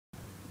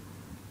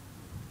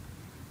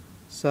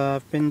So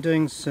I've been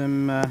doing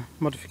some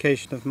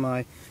modification of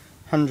my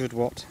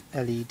 100-watt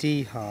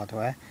LED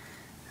hardware,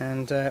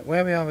 and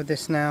where we are with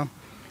this now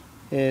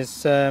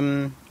is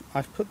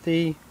I've put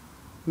the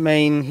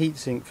main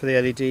heatsink for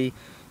the LED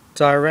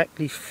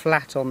directly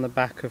flat on the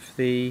back of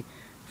the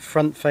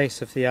front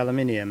face of the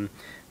aluminium,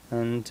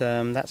 and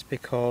that's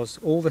because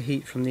all the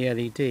heat from the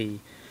LED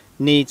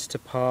needs to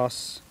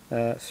pass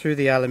through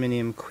the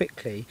aluminium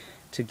quickly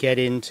to get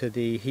into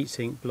the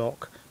heatsink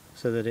block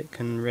so that it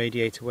can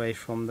radiate away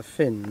from the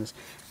fins.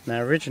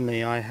 Now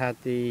originally I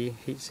had the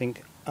heatsink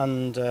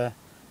under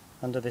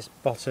this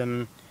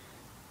bottom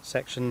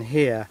section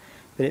here,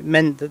 but it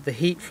meant that the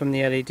heat from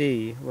the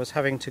LED was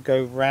having to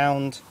go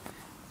round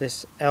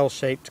this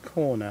L-shaped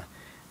corner,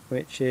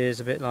 which is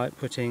a bit like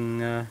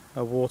putting a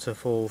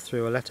waterfall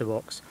through a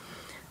letterbox.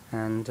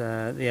 And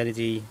the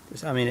LED,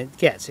 I mean, it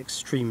gets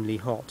extremely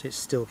hot. It's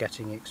still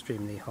getting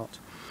extremely hot.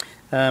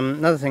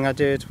 Another thing I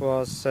did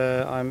was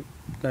I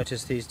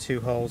noticed these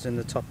two holes in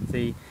the top of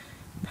the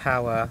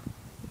power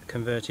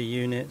converter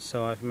unit,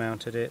 so I've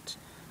mounted it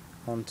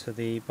onto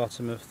the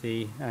bottom of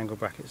the angle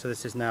bracket. So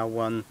this is now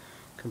one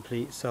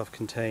complete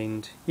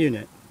self-contained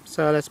unit.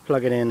 So let's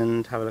plug it in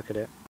and have a look at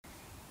it.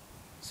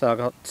 So I've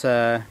got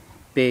a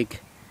big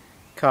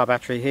car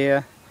battery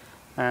here,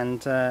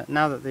 and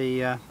now that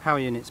the power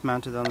unit's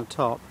mounted on the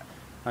top,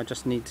 I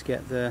just need to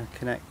get the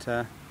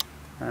connector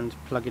and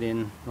plug it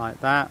in like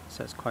that,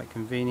 so it's quite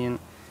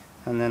convenient,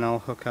 and then I'll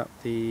hook up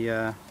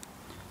the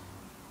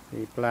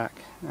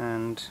black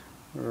and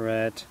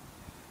red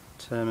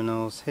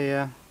terminals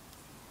here,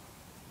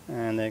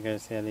 and there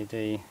goes the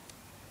LED,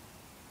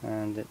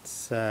 and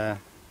it's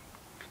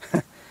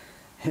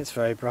it's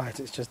very bright.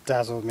 It's just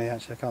dazzled me.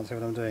 Actually, I can't see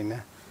what I'm doing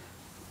now.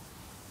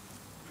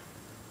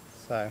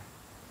 So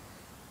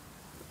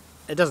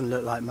it doesn't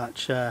look like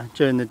much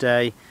during the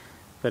day,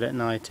 but at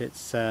night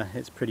it's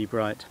pretty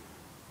bright.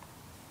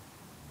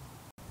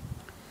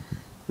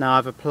 Now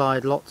I've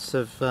applied lots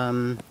of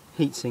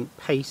heatsink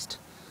paste,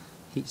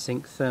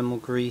 heatsink thermal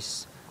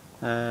grease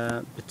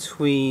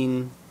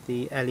between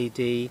the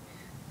LED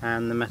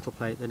and the metal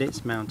plate that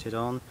it's mounted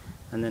on,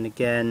 and then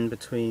again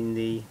between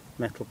the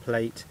metal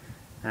plate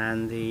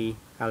and the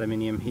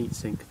aluminium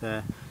heatsink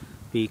there,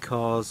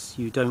 because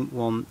you don't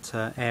want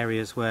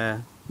areas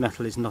where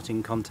metal is not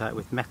in contact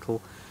with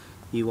metal.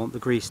 You want the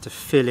grease to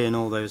fill in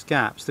all those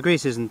gaps. The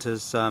grease isn't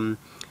as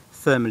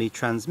thermally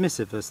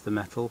transmissive as the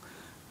metal,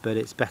 but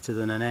it's better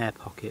than an air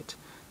pocket,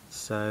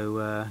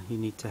 so you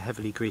need to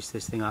heavily grease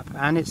this thing up,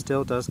 and it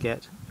still does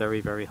get very,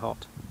 very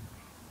hot.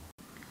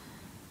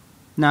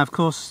 Now of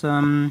course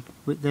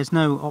there's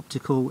no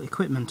optical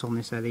equipment on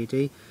this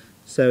LED,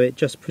 so it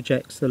just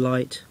projects the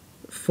light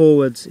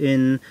forwards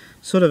in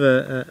sort of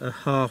a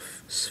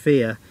half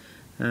sphere.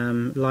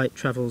 Light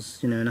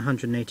travels, in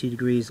 180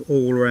 degrees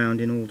all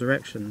around in all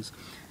directions,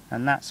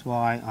 and that's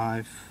why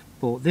I've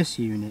bought this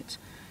unit.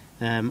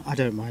 I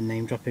don't mind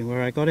name dropping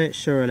where I got it.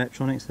 Sure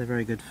Electronics, they're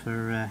very good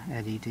for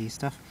LED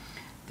stuff.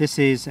 This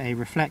is a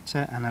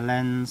reflector and a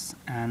lens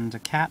and a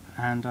cap,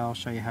 and I'll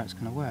show you how it's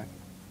going to work.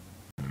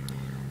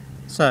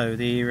 So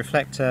the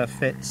reflector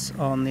fits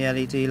on the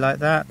LED like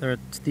that. There are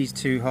these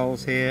two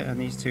holes here and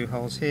these two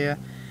holes here,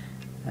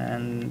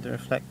 and the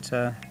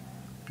reflector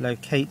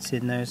locates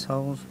in those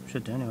holes.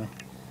 Should do anyway.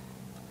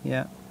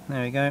 Yeah,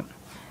 there we go.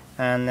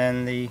 And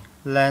then the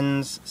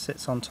lens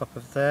sits on top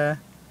of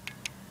there.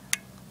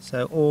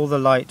 So all the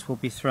light will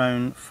be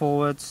thrown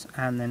forwards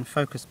and then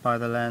focused by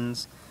the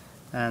lens,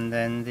 and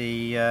then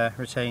the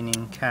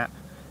retaining cap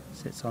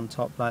sits on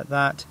top like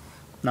that.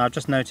 Now I've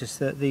just noticed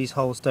that these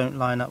holes don't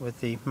line up with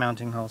the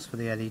mounting holes for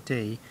the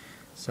LED,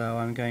 so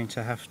I'm going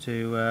to have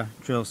to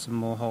drill some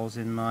more holes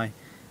in my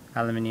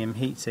aluminium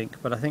heatsink,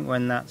 but I think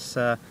when that's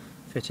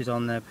fitted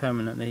on there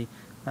permanently,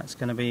 that's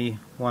going to be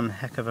one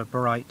heck of a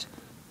bright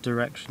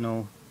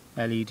directional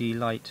LED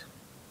light.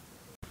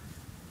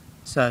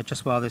 So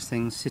just while this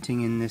thing's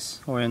sitting in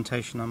this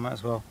orientation, I might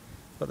as well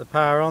put the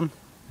power on.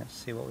 Let's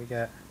see what we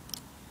get.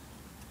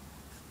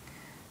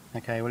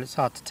 Okay, well it's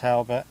hard to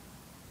tell, but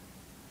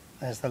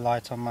there's the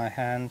light on my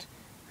hand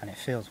and it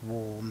feels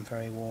warm,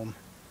 very warm.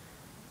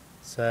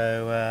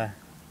 So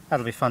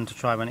that'll be fun to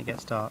try when it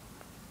gets dark.